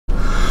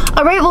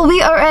Alright, well,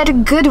 we are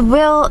at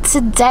Goodwill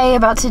today,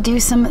 about to do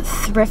some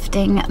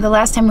thrifting. The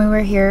last time we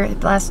were here,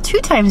 the last 2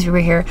 times we were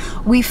here,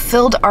 we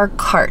filled our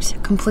cart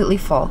completely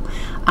full.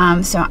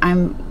 So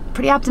I'm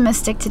pretty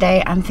optimistic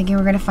today. I'm thinking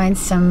we're going to find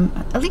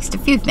at least a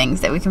few things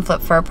that we can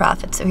flip for a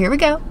profit. So here we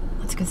go.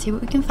 Let's go see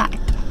what we can find.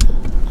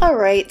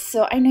 Alright,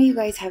 so I know you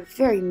guys have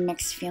very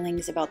mixed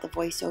feelings about the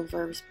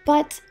voiceovers,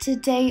 but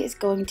today is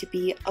going to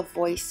be a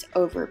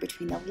voiceover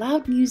between the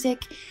loud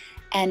music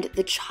and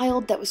the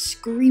child that was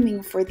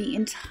screaming for the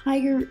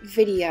entire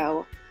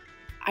video.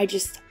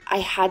 I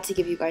had to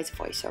give you guys a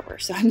voiceover.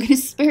 So I'm going to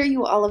spare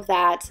you all of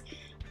that,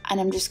 and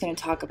I'm just going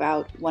to talk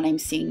about what I'm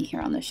seeing here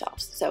on the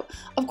shelves. So,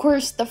 of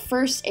course, the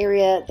first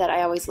area that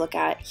I always look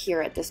at here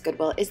at this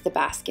Goodwill is the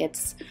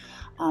baskets.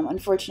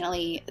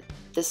 Unfortunately,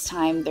 this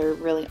time there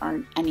really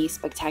aren't any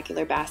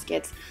spectacular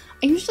baskets.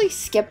 I usually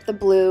skip the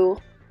blue.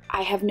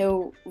 I have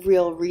no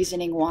real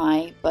reasoning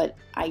why, but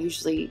I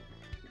usually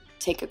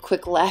take a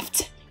quick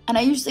left. And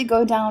I usually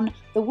go down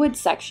the wood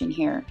section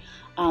here.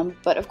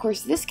 But of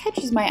course this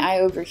catches my eye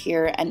over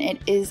here, and it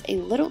is a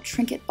little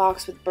trinket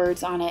box with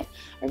birds on it.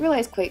 I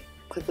realized quite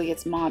quickly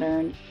it's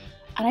modern.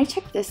 And I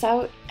checked this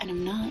out and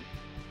I'm not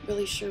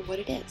really sure what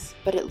it is,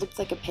 but it looked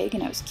like a pig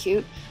and it was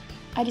cute.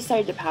 I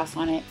decided to pass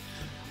on it.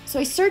 So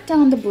I start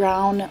down the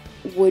brown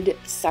wood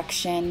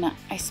section.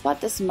 I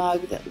spot this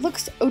mug that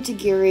looks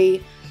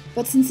otagiri,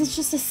 but since it's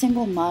just a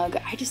single mug,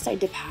 I decided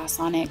to pass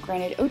on it.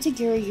 Granted,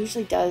 otagiri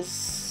usually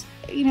does,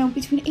 you know,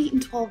 between $8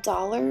 and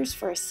 $12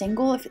 for a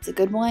single if it's a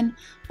good one,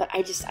 but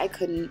I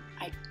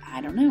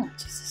don't know, I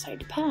just decided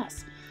to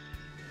pass.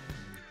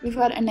 We've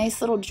got a nice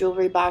little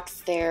jewelry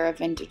box there, a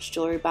vintage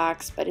jewelry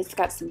box, but it's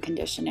got some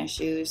condition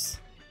issues.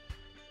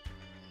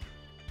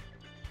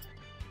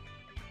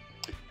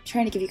 I'm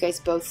trying to give you guys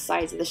both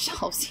sides of the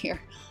shelves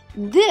here.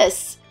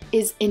 This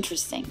is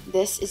interesting.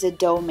 This is a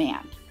dough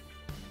man.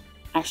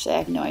 Actually, I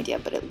have no idea,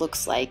 but it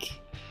looks like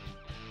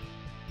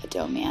a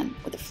dough man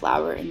with a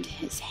flower in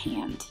his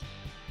hand.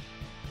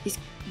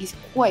 He's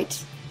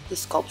quite the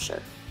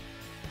sculpture,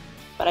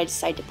 but I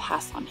decided to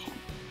pass on him.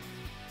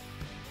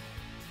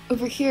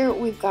 Over here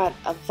we've got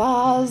a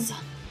vase.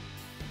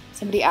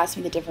 Somebody asked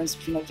me the difference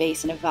between a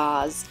vase and a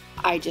vase.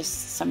 I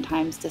just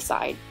sometimes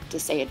decide to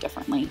say it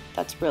differently.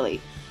 That's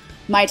really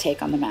my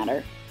take on the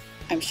matter.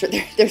 I'm sure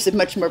there's a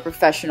much more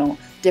professional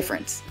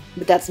difference,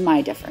 but that's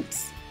my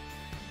difference.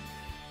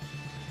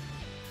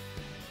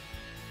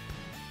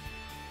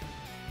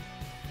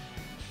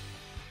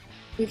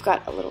 We've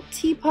got a little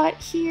teapot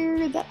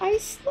here that I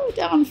slowed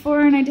down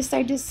for, and I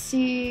decided to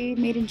see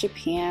made in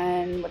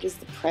Japan. What is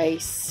the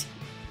price?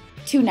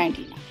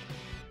 $2.99.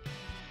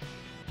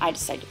 I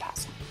decided to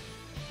pass on.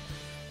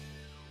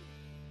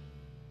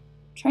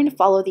 Trying to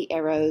follow the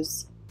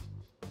arrows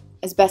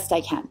as best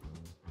I can.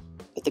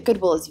 But the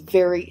Goodwill is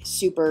very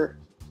super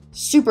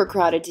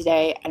crowded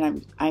today,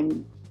 and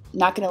I'm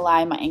not gonna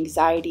lie, my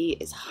anxiety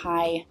is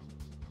high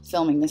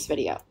filming this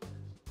video.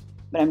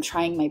 But I'm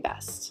trying my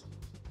best.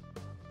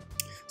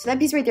 So that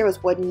piece right there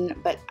was wooden,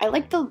 but I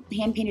like the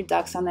hand-painted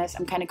ducks on this.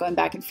 I'm kind of going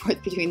back and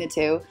forth between the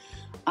two.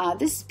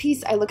 This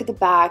piece, I look at the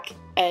back,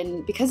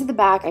 and because of the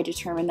back, I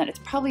determined that it's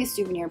probably a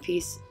souvenir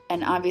piece,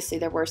 and obviously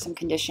there were some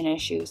condition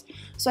issues,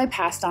 so I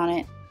passed on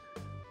it.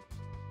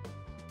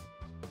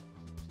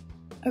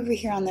 Over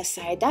here on this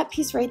side, that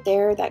piece right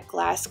there, that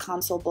glass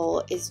console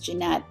bowl, is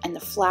Jeanette, and the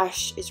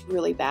flash is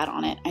really bad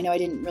on it. I know I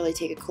didn't really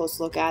take a close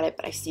look at it,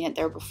 but I've seen it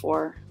there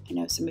before. I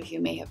know some of you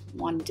may have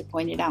wanted to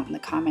point it out in the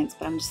comments,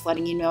 but I'm just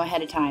letting you know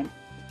ahead of time.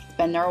 It's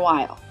been there a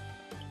while,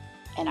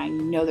 and I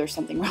know there's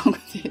something wrong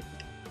with it.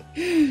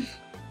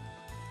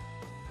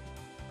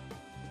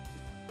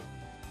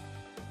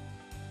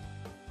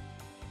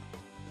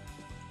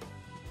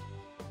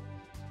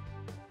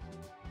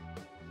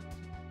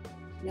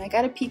 Now I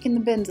gotta peek in the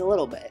bins a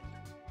little bit.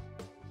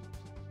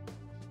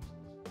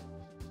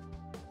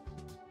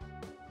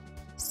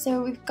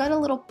 So we've got a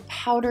little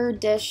powder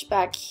dish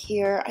back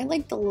here. I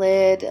like the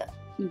lid,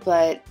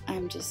 but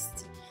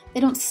they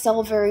don't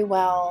sell very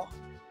well.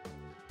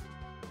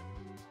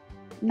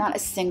 Not a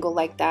single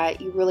like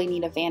that. You really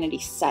need a vanity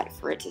set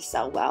for it to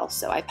sell well,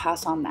 so I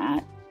pass on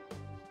that.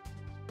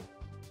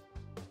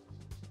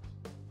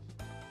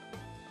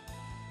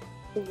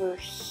 Over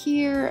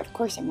here, of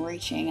course I'm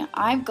reaching,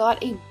 I've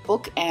got a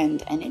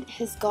bookend, and it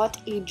has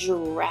got a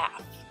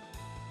giraffe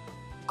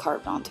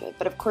carved onto it,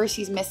 but of course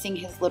he's missing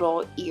his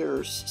little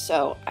ears,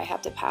 so I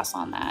have to pass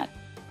on that.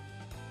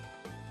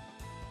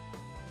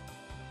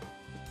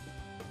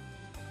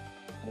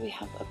 What do we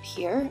have up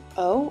here?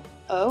 Oh,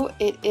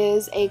 it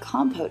is a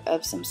compote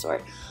of some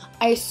sort.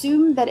 I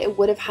assumed that it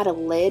would have had a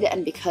lid,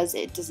 and because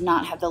it does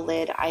not have the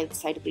lid, I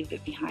decided to leave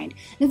it behind.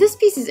 Now this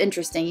piece is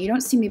interesting. You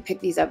don't see me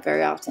pick these up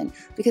very often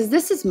because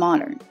this is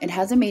modern. It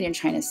has a Made in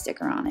China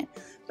sticker on it,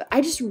 but I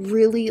just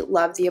really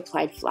love the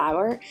applied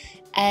flower,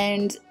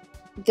 and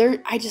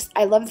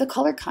I love the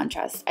color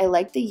contrast. I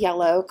like the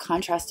yellow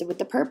contrasted with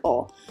the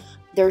purple.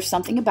 There's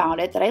something about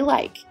it that I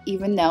like,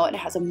 even though it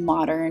has a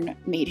modern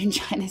Made in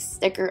China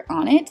sticker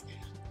on it.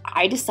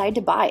 I decided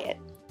to buy it.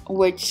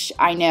 which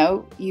I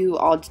know you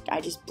all,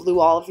 I just blew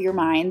all of your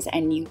minds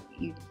and you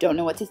don't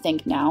know what to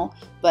think now,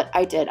 but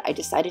I did. I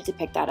decided to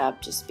pick that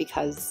up just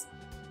because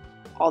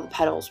all the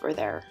petals were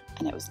there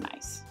and it was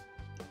nice.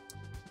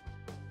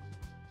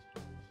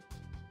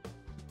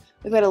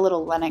 We've got a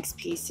little Lenox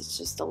piece. It's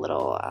just a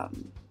little,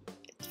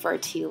 for a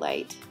tea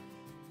light.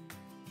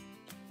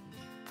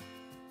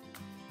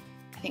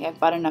 I think I've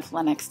bought enough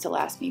Lenox to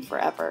last me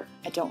forever.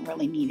 I don't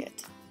really need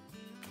it.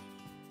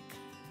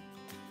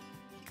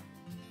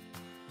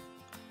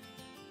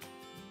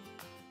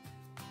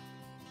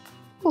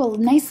 Oh, a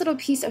nice little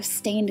piece of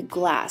stained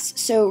glass.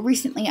 So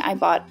recently I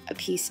bought a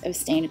piece of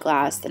stained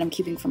glass that I'm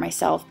keeping for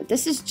myself, but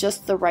this is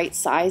just the right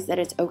size that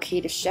it's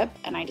okay to ship,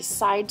 and I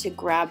decided to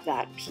grab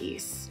that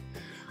piece.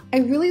 I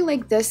really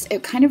like this.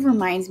 It kind of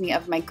reminds me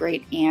of my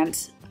great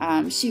aunt.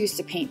 She used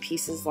to paint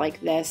pieces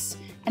like this,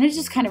 and it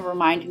just kind of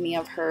reminded me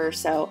of her,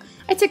 so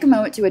I took a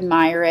moment to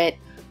admire it,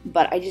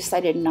 but I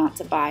decided not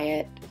to buy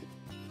it.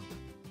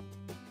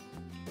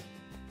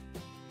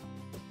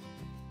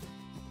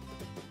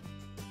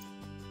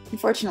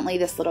 Unfortunately,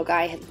 this little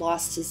guy had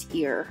lost his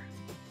ear.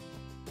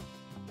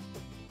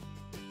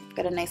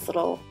 Got a nice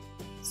little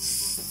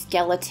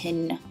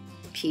skeleton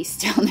piece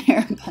down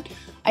there, but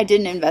I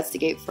didn't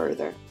investigate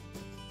further.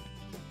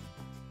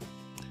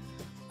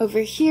 Over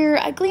here,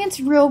 I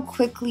glanced real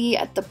quickly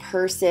at the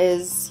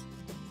purses.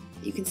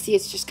 You can see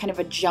it's just kind of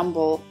a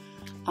jumble,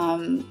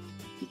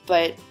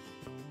 but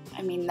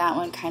I mean, that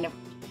one kind of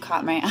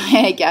caught my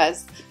eye, I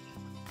guess.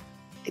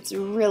 It's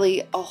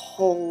really a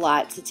whole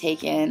lot to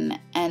take in,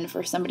 and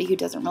for somebody who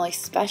doesn't really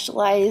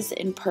specialize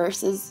in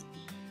purses,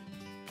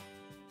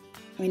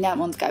 I mean, that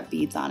one's got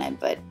beads on it,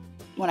 but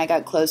when I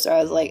got closer,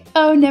 I was like,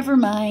 oh, never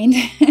mind.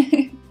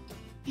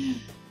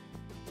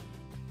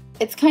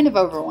 It's kind of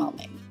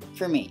overwhelming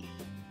for me.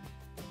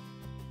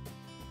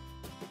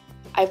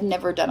 I've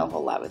never done a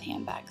whole lot with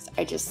handbags.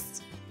 I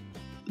just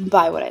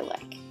buy what I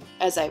like,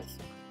 as I've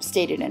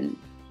stated in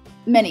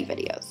many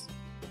videos.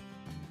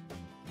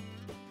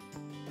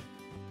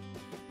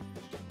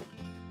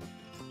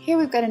 Here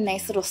we've got a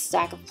nice little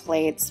stack of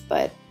plates,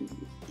 but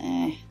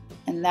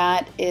and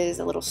that is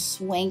a little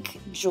swank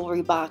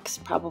jewelry box,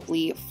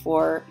 probably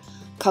for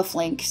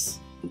cufflinks,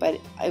 but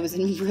it was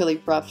in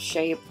really rough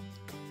shape.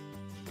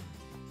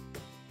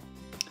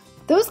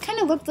 Those kind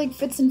of looked like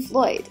Fitz and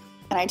Floyd,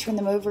 and I turned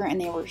them over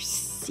and they were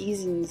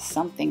seasoned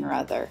something or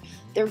other.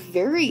 They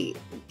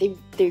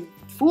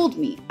fooled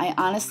me. I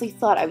honestly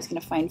thought I was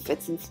going to find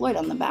Fitz and Floyd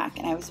on the back,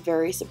 and I was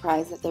very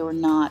surprised that they were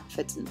not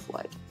Fitz and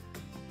Floyd.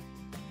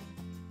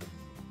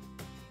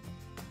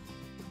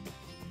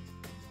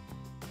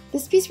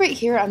 This piece right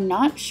here, I'm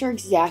not sure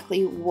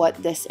exactly what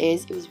this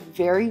is. It was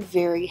very,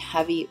 very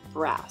heavy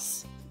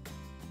brass.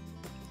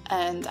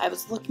 And I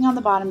was looking on the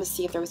bottom to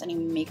see if there was any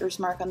maker's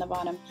mark on the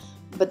bottom,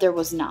 but there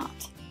was not.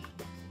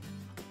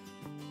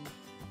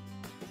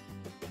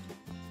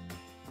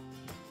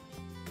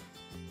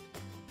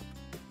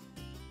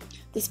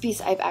 This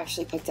piece I've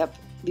actually picked up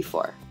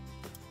before,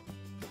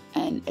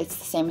 and it's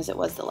the same as it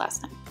was the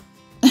last time.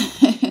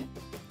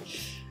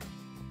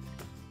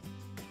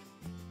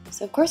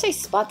 So of course I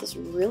spot this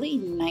really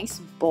nice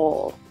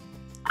bowl.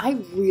 I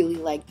really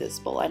like this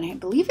bowl, and I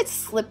believe it's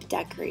slip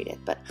decorated,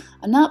 but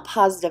I'm not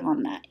positive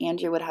on that.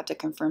 Andrew would have to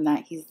confirm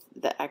that. He's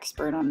the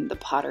expert on the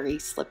pottery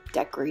slip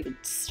decorated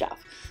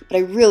stuff. But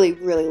I really,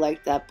 really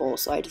liked that bowl,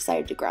 so I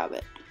decided to grab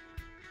it.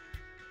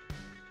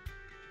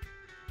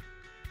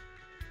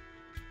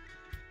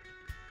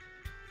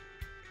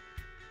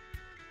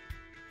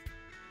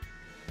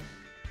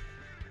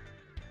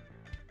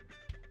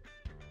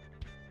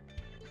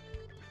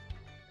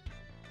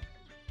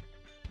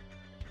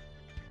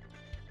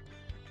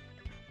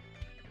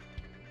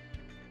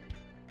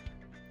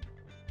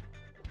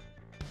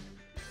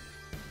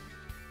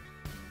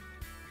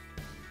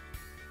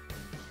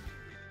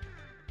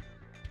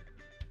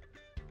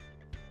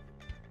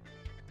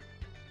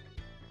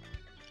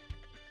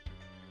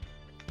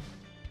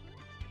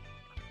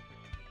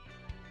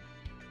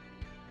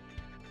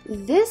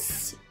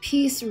 This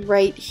piece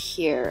right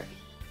here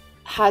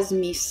has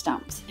me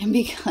stumped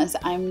because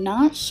I'm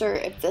not sure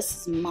if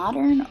this is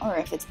modern or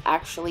if it's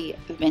actually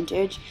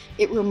vintage.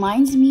 It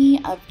reminds me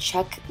of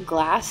Czech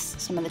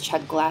glass, some of the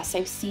Czech glass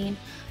I've seen,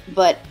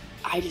 but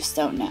I just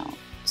don't know.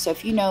 So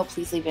if you know,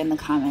 please leave it in the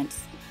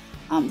comments.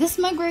 This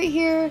mug right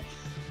here,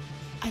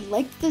 I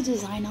liked the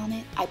design on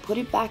it. I put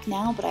it back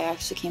now, but I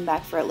actually came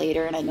back for it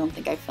later and I don't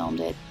think I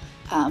filmed it.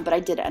 But I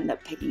did end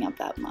up picking up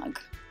that mug.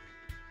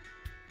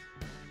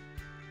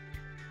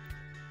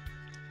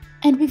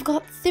 And we've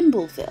got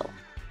Thimbleville.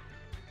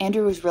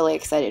 Andrew was really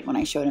excited when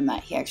I showed him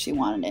that he actually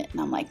wanted it. And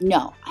I'm like,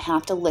 no, I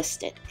have to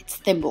list it. It's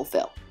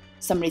Thimbleville.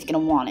 Somebody's going to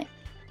want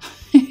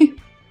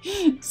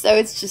it. So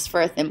it's just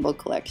for a thimble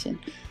collection.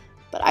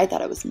 But I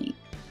thought it was neat.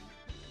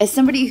 As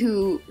somebody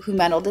who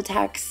metal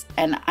detects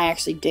and I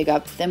actually dig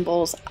up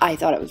thimbles, I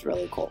thought it was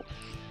really cool.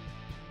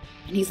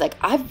 And he's like,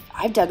 I've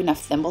dug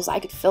enough thimbles, I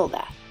could fill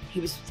that. He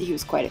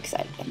was quite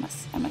excited, I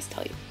must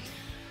tell you.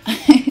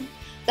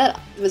 That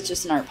was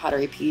just an art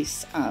pottery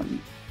piece.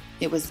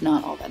 It was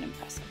not all that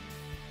impressive.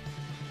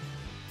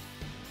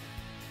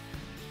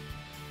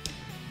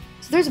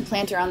 So there's a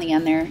planter on the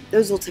end there.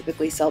 Those will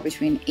typically sell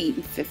between $8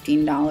 and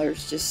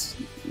 $15, just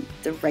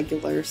the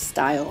regular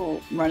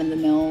style,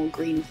 run-of-the-mill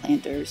green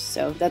planters.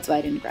 So that's why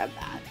I didn't grab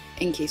that,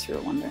 in case you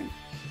were wondering.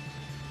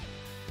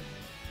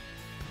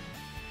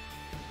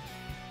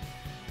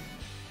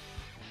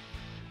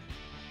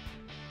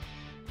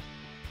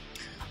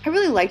 I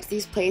really liked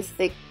these plates.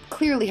 They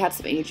clearly had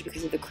some age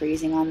because of the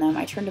crazing on them.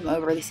 I turned them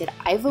over. They said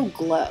Ivo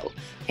Glow.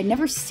 I'd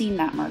never seen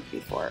that mark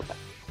before, but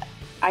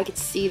I could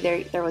see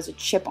there was a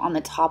chip on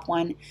the top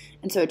one,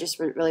 and so it just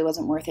really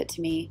wasn't worth it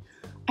to me.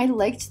 I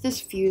liked this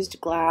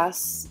fused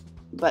glass,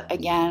 but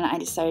again, I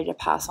decided to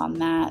pass on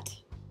that.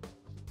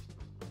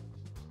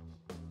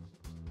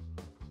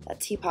 That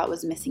teapot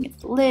was missing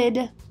its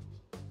lid.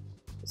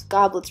 Those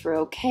goblets were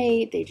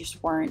okay. They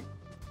just weren't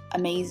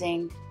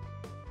amazing.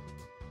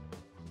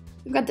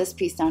 We've got this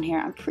piece down here.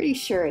 I'm pretty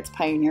sure it's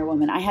Pioneer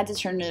Woman. I had to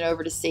turn it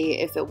over to see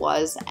if it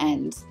was,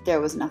 and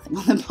there was nothing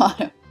on the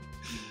bottom.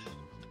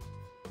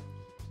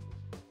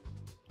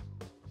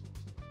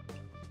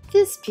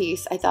 This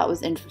piece I thought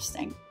was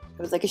interesting.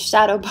 It was like a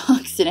shadow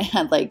box and it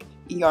had like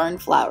yarn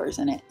flowers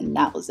in it, and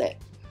that was it.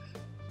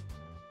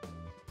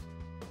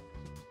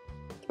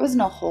 There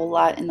wasn't a whole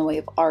lot in the way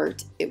of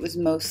art. It was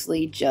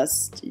mostly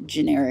just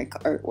generic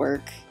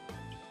artwork.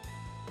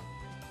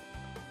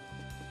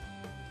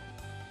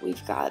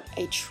 We've got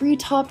a tree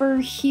topper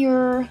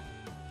here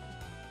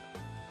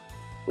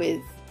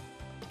with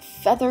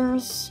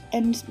feathers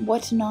and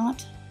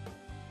whatnot.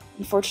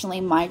 Unfortunately,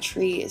 my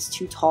tree is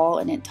too tall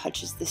and it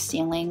touches the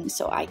ceiling,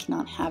 so I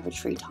cannot have a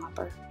tree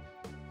topper.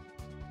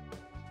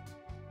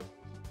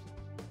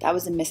 That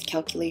was a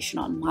miscalculation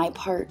on my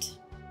part.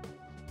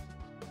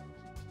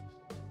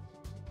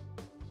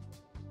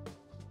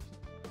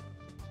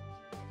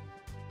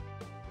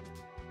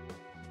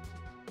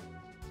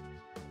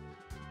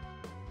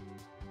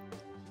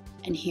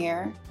 And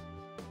here,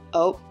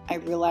 oh, I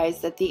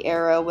realized that the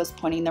arrow was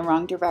pointing the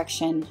wrong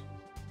direction,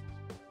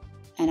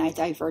 and I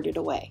diverted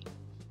away.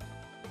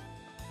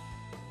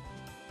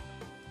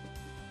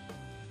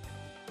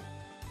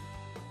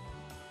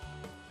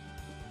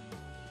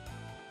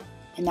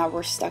 And now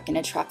we're stuck in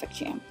a traffic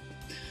jam.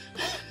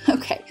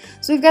 Okay,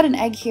 so we've got an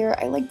egg here.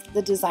 I liked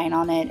the design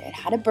on it. It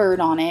had a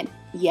bird on it,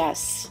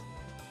 yes.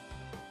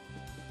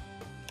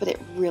 But it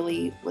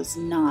really was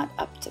not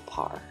up to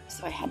par,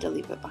 so I had to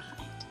leave it behind.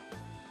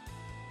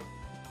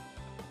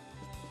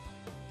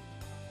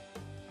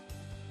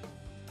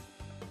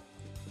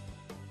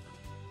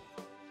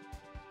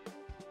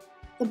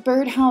 The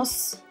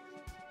birdhouse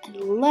I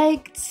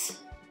liked.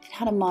 It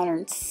had a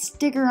modern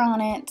sticker on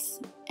it,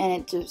 and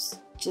it just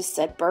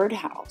said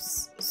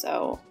birdhouse.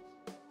 So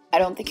I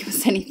don't think it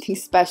was anything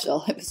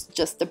special. It was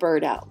just a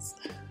birdhouse.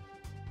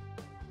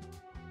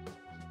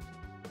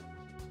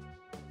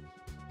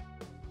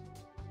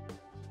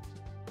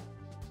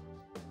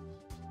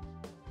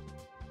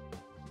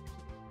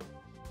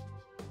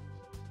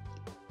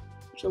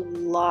 There's a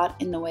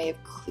lot in the way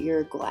of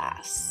clear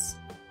glass.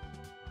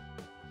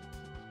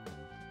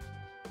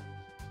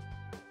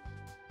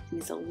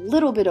 It's a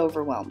little bit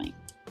overwhelming.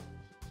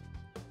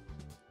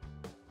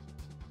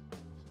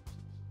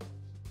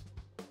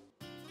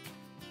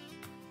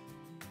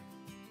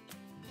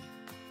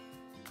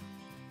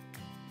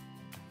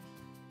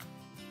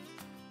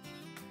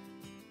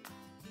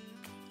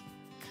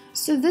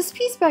 So this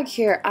piece back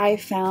here I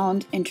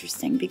found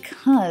interesting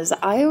because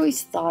I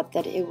always thought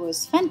that it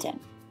was Fenton,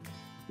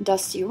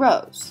 Dusty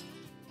Rose.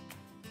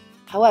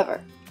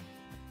 However,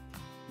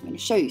 I'm going to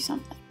show you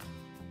something.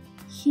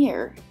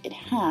 Here it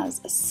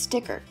has a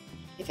sticker,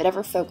 if it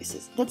ever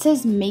focuses, that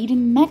says Made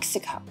in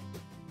Mexico.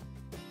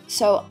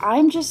 So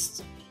I'm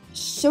just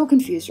so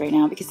confused right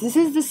now because this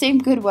is the same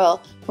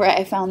Goodwill where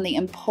I found the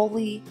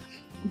Empoli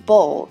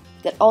bowl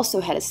that also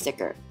had a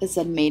sticker that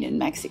said Made in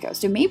Mexico.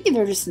 So maybe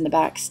they're just in the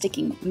back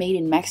sticking Made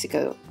in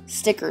Mexico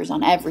stickers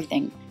on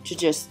everything to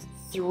just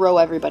throw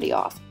everybody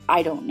off.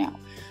 I don't know.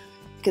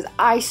 Because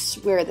I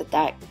swear that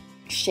that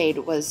shade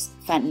was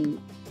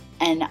Fenton,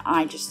 and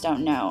I just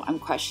don't know. I'm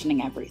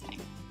questioning everything.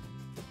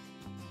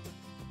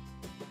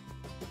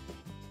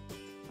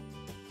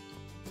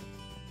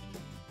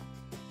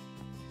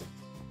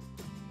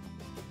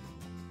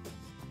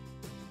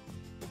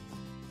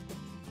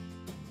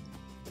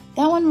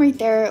 That one right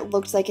there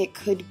looked like it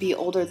could be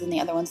older than the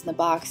other ones in the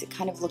box. It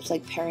kind of looked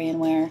like Perry &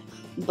 Ware,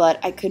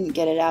 but I couldn't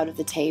get it out of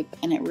the tape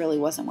and it really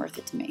wasn't worth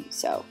it to me,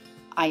 so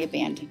I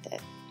abandoned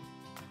it.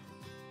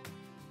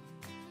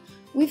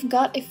 We've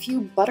got a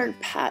few butter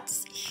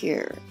pats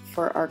here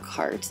for our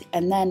cart,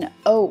 and then,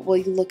 oh, well,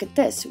 you look at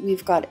this.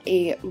 We've got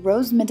a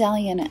rose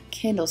medallion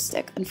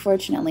candlestick.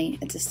 Unfortunately,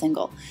 it's a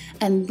single.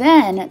 And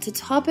then, to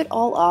top it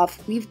all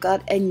off, we've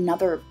got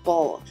another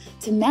bowl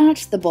to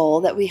match the bowl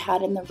that we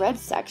had in the red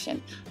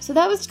section. So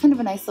that was kind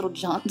of a nice little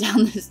jaunt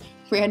down this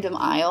random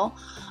aisle.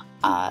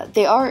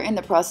 They are in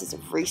the process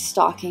of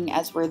restocking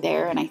as we're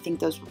there, and I think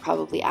those were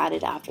probably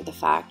added after the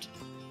fact.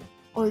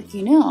 Or,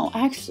 you know,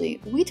 actually,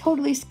 we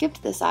totally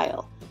skipped this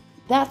aisle.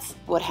 That's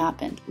what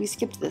happened. We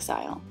skipped this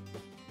aisle.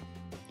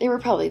 They were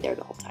probably there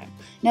the whole time.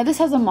 Now this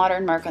has a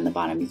modern mark on the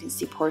bottom. You can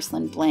see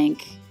porcelain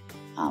blank.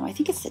 I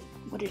think it said,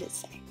 what did it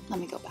say?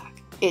 Let me go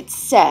back. It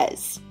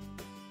says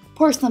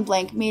porcelain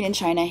blank, made in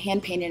China,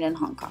 hand painted in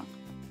Hong Kong.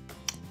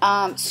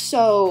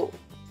 So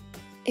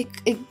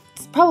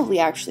it's probably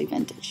actually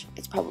vintage.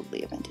 It's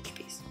probably a vintage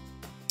piece.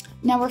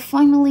 Now we're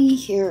finally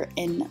here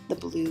in the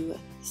blue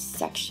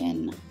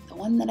section, the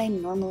one that I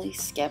normally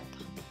skip.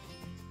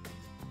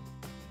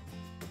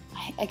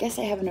 I guess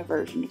I have an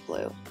aversion to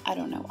blue. I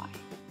don't know why.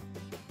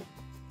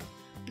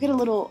 We've got a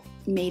little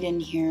maiden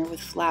here with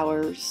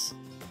flowers.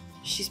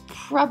 She's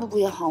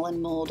probably a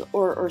Holland mold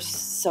or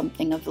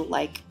something of the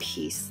like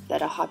piece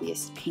that a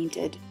hobbyist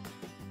painted.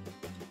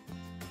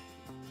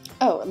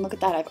 Oh, and look at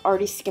that. I've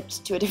already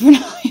skipped to a different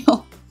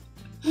aisle.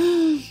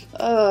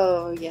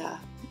 Oh, yeah.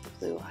 The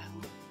blue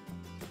aisle.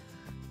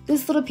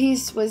 This little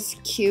piece was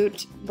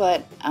cute,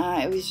 but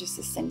it was just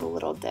a single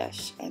little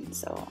dish, and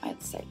so I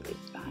decided to leave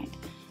it behind.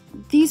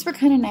 These were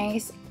kind of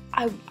nice.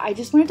 I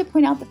just wanted to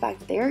point out the fact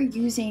that they're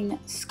using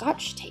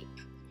Scotch tape,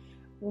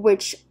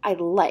 which I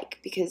like,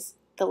 because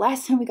the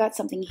last time we got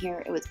something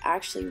here, it was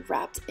actually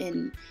wrapped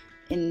in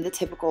the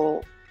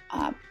typical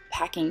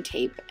packing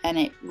tape, and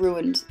it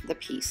ruined the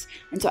piece.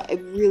 And so I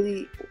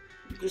really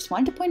just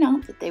wanted to point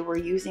out that they were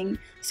using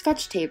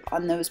Scotch tape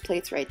on those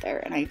plates right there,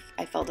 and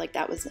I felt like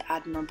that was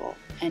admirable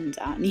and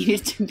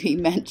needed to be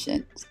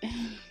mentioned.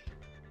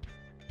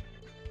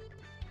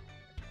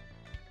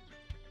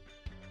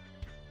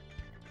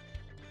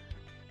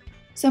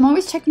 So I'm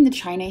always checking the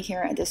china here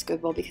at this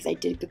Goodwill because I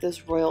did get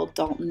those Royal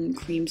Dalton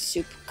cream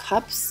soup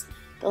cups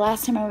the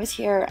last time I was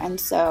here, and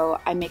so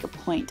I make a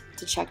point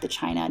to check the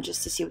china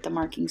just to see what the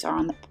markings are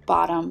on the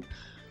bottom.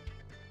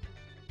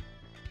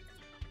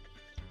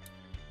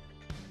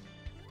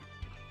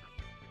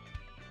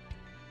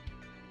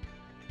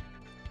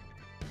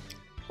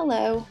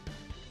 Hello.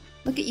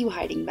 Look at you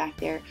hiding back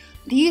there.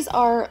 These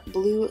are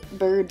blue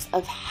birds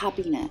of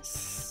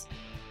happiness.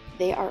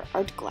 They are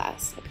art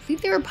glass. I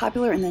believe they were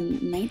popular in the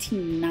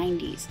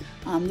 1990s.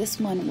 This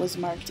one was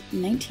marked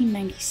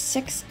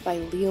 1996 by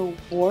Leo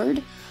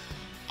Ward.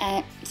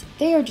 And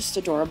they are just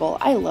adorable.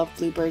 I love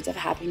blue birds of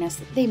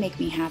happiness. They make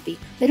me happy.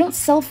 They don't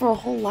sell for a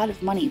whole lot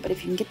of money, but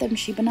if you can get them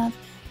cheap enough,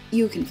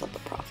 you can flip a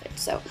profit.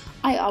 So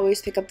I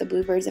always pick up the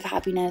blue birds of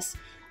happiness.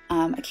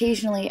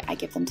 Occasionally I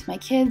give them to my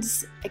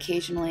kids.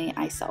 Occasionally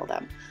I sell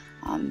them.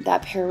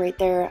 That pair right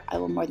there, I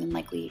will more than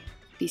likely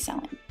be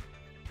selling.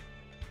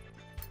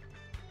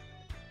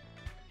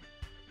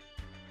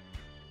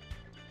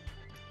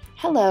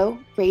 Hello,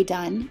 Ray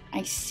Dunn.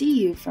 I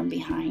see you from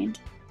behind.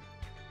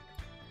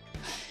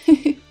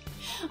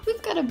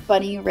 We've got a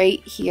bunny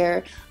right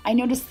here. I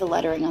noticed the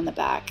lettering on the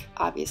back.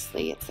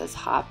 Obviously, it says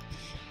Hop,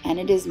 and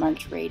it is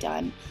marked Ray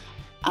Dunn.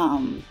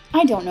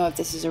 I don't know if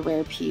this is a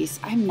rare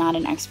piece. I'm not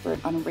an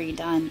expert on Ray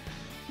Dunn,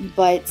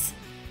 but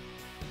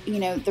you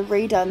know, the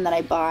Ray Dunn that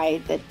I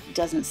buy that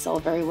doesn't sell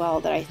very well,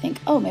 that I think,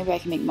 oh, maybe I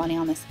can make money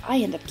on this, I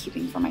end up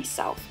keeping for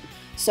myself.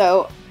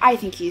 So I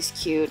think he's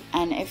cute,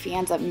 and if he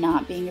ends up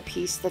not being a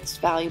piece that's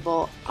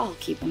valuable, I'll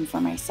keep him for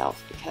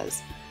myself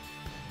because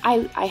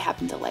I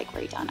happen to like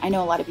Ray Dunn. I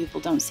know a lot of people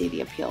don't see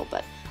the appeal,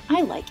 but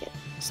I like it,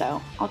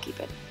 so I'll keep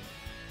it.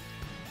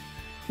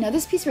 Now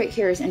this piece right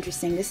here is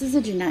interesting. This is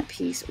a Jeanette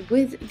piece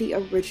with the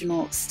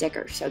original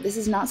sticker. So this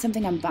is not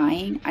something I'm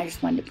buying. I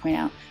just wanted to point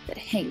out that,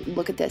 hey,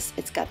 look at this.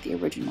 It's got the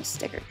original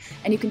sticker.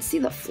 And you can see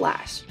the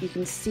flash. You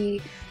can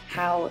see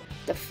how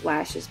the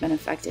flash has been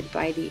affected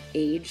by the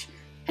age,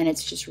 and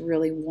it's just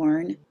really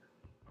worn.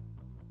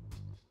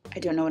 I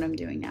don't know what I'm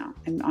doing now.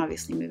 I'm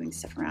obviously moving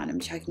stuff around. I'm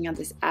checking out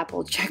this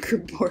Apple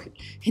checkerboard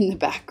in the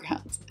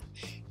background.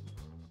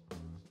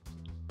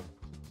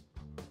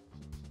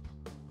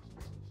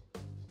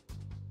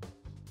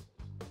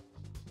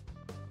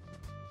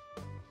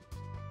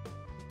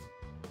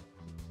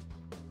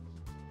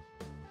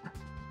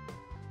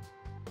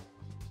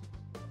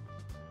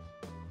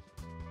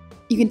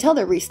 You can tell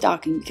they're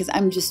restocking because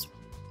I'm just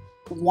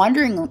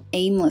wandering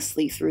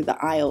aimlessly through the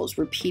aisles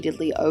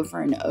repeatedly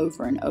over and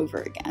over and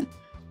over again.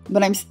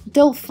 But I'm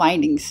still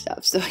finding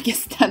stuff, so I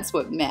guess that's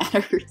what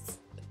matters.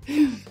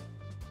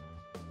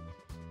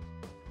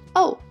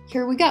 Oh,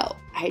 here we go.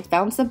 I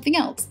found something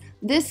else.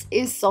 This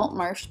is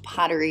Saltmarsh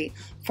pottery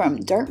from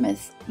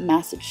Dartmouth,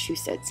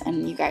 Massachusetts.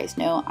 And you guys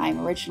know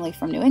I'm originally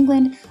from New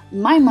England.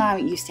 My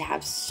mom used to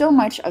have so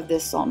much of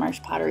this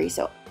Saltmarsh pottery,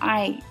 so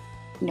I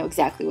know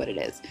exactly what it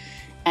is.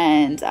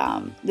 And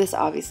this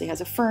obviously has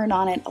a fern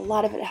on it. A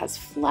lot of it has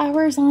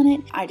flowers on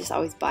it. I just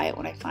always buy it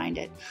when I find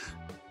it.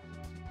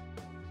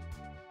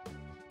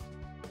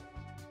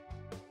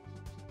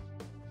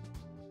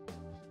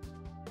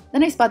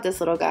 Then I spot this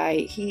little guy.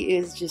 He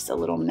is just a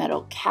little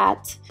metal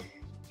cat.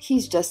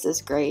 He's just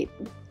as great.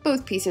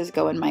 Both pieces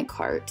go in my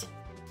cart.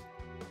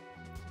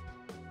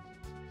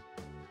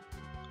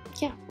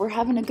 Yeah, we're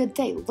having a good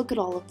day. Look at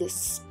all of this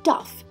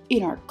stuff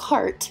in our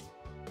cart.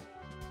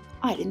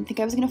 I didn't think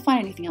I was going to find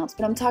anything else,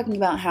 but I'm talking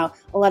about how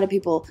a lot of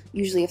people,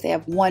 usually if they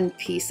have one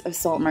piece of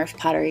Saltmarsh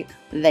pottery,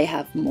 they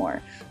have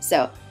more.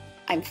 So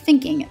I'm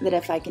thinking that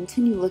if I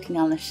continue looking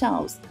on the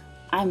shelves,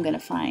 I'm going to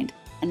find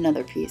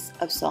another piece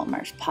of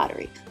Saltmarsh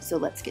pottery. So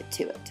let's get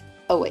to it.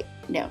 Oh wait,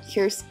 no,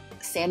 here's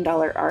sand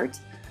dollar art.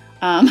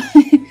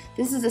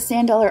 This is a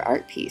sand dollar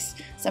art piece.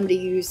 Somebody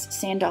used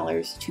sand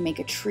dollars to make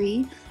a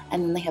tree,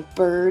 and then they have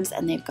birds,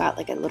 and they've got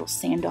like a little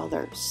sand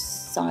dollar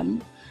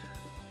sun.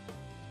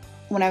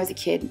 When I was a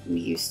kid, we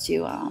used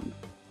to have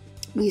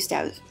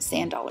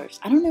sand dollars.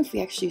 I don't know if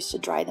we actually used to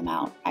dry them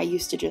out. I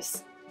used to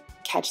just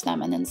catch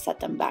them and then set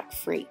them back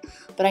free.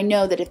 But I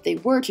know that if they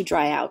were to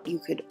dry out, you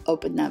could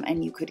open them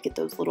and you could get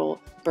those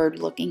little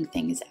bird-looking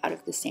things out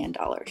of the sand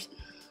dollars.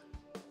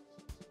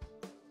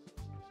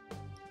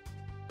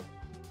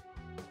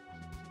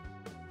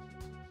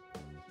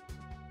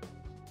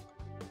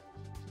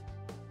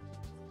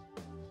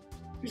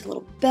 There's a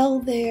little bell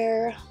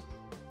there.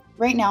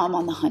 Right now I'm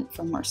on the hunt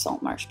for more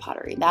Saltmarsh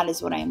pottery. That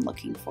is what I am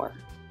looking for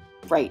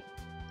right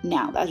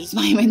now. That is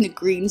why I'm in the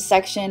green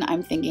section.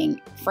 I'm thinking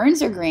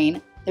ferns are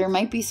green. There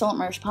might be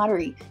Saltmarsh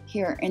pottery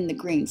here in the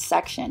green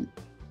section.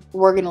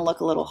 We're gonna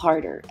look a little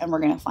harder and we're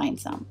gonna find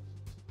some.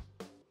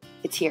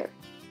 It's here.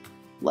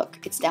 Look,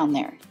 it's down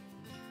there.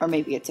 Or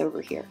maybe it's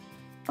over here,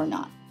 or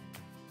not.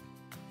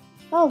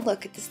 Oh,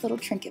 look at this little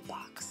trinket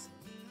box.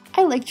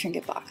 I like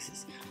trinket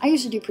boxes. I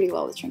usually do pretty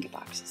well with trinket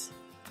boxes.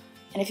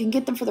 And if you can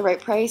get them for the right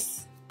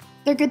price,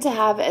 they're good to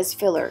have as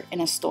filler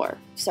in a store.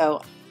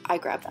 So I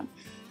grab them.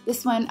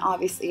 This one,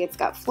 obviously, it's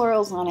got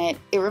florals on it.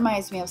 It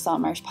reminds me of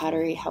Saltmarsh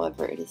pottery,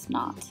 however, it is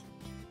not.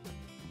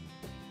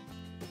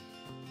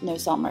 No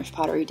Saltmarsh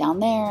pottery down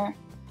there.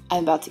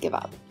 I'm about to give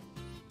up.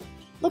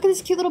 Look at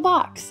this cute little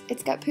box.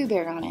 It's got Pooh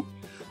Bear on it.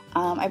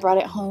 I brought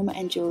it home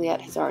and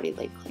Juliet has already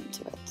laid claim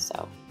to it,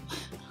 so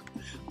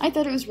I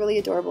thought it was really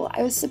adorable.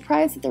 I was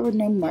surprised that there were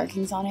no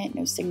markings on it,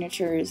 no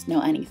signatures,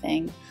 no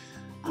anything,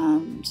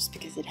 just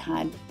because it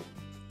had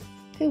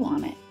Pooh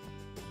on it.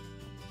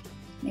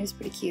 And it was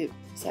pretty cute,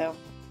 so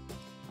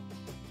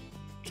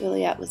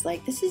Juliet was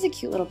like, this is a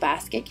cute little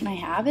basket, can I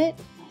have it?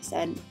 And I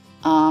said,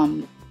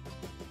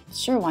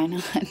 sure, why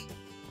not?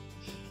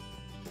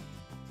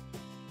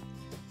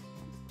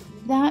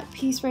 That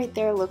piece right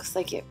there looks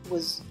like it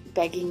was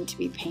begging to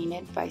be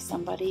painted by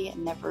somebody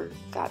and never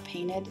got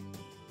painted.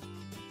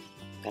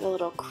 Got a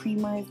little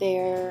creamer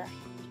there.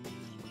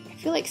 I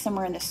feel like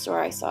somewhere in the store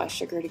I saw a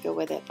sugar to go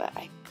with it, but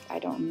I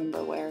don't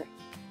remember where.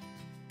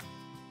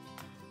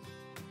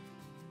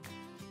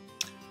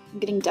 I'm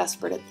getting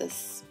desperate at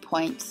this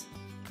point.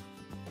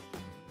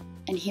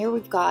 And here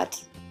we've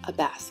got a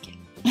basket.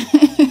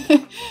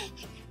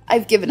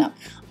 I've given up.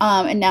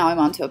 And now I'm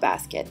onto a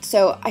basket.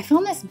 So I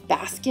found this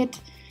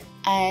basket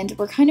and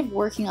we're kind of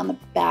working on the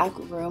back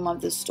room of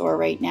the store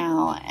right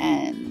now,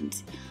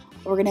 and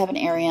we're gonna have an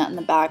area in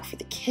the back for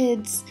the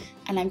kids,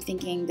 and I'm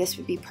thinking this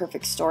would be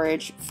perfect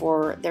storage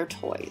for their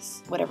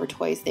toys, whatever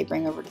toys they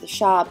bring over to the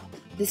shop.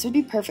 This would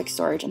be perfect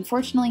storage.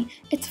 Unfortunately,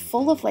 it's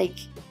full of like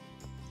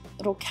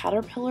little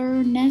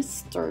caterpillar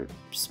nests or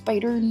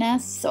spider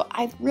nests, so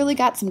I've really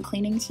got some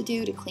cleaning to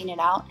do to clean it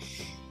out.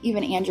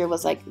 Even Andrew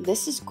was like,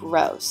 this is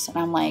gross, and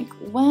I'm like,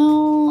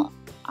 well,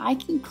 I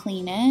can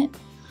clean it.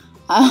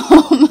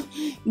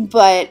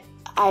 But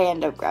I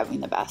ended up grabbing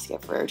the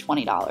basket for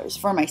 $20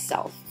 for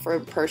myself, for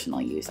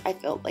personal use. I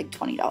felt like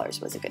 $20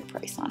 was a good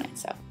price on it,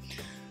 so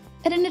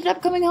it ended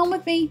up coming home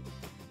with me.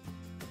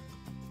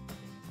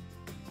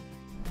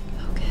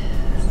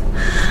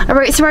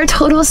 Alright, so our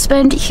total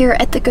spend here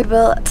at the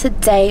Goodwill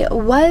today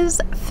was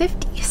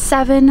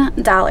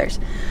 $57.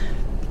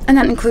 And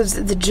that includes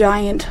the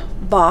giant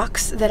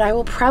box that I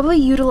will probably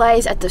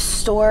utilize at the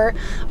store.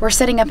 We're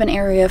setting up an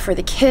area for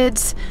the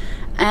kids,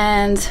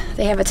 and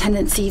they have a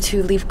tendency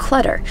to leave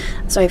clutter,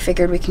 so I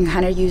figured we can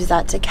kind of use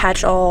that to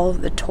catch all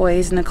the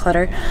toys and the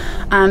clutter.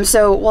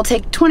 So we'll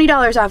take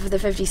 $20 off of the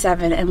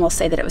 $57 and we'll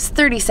say that it was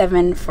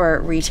 $37 for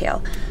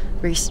resale.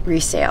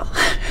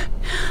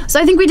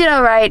 So I think we did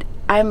all right.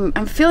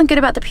 I'm feeling good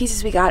about the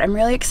pieces we got. I'm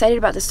really excited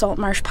about the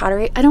Saltmarsh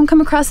pottery. I don't come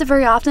across it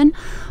very often,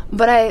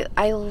 but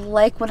I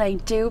like when I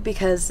do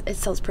because it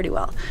sells pretty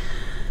well.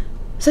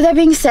 So that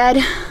being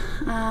said,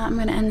 I'm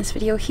going to end this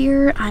video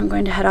here. I'm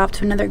going to head off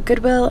to another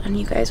Goodwill, and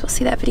you guys will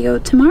see that video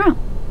tomorrow.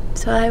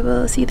 So I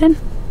will see you then.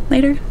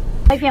 Later.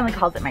 My family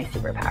calls it my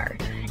superpower.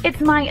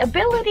 It's my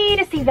ability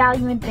to see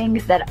value in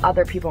things that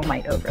other people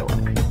might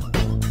overlook.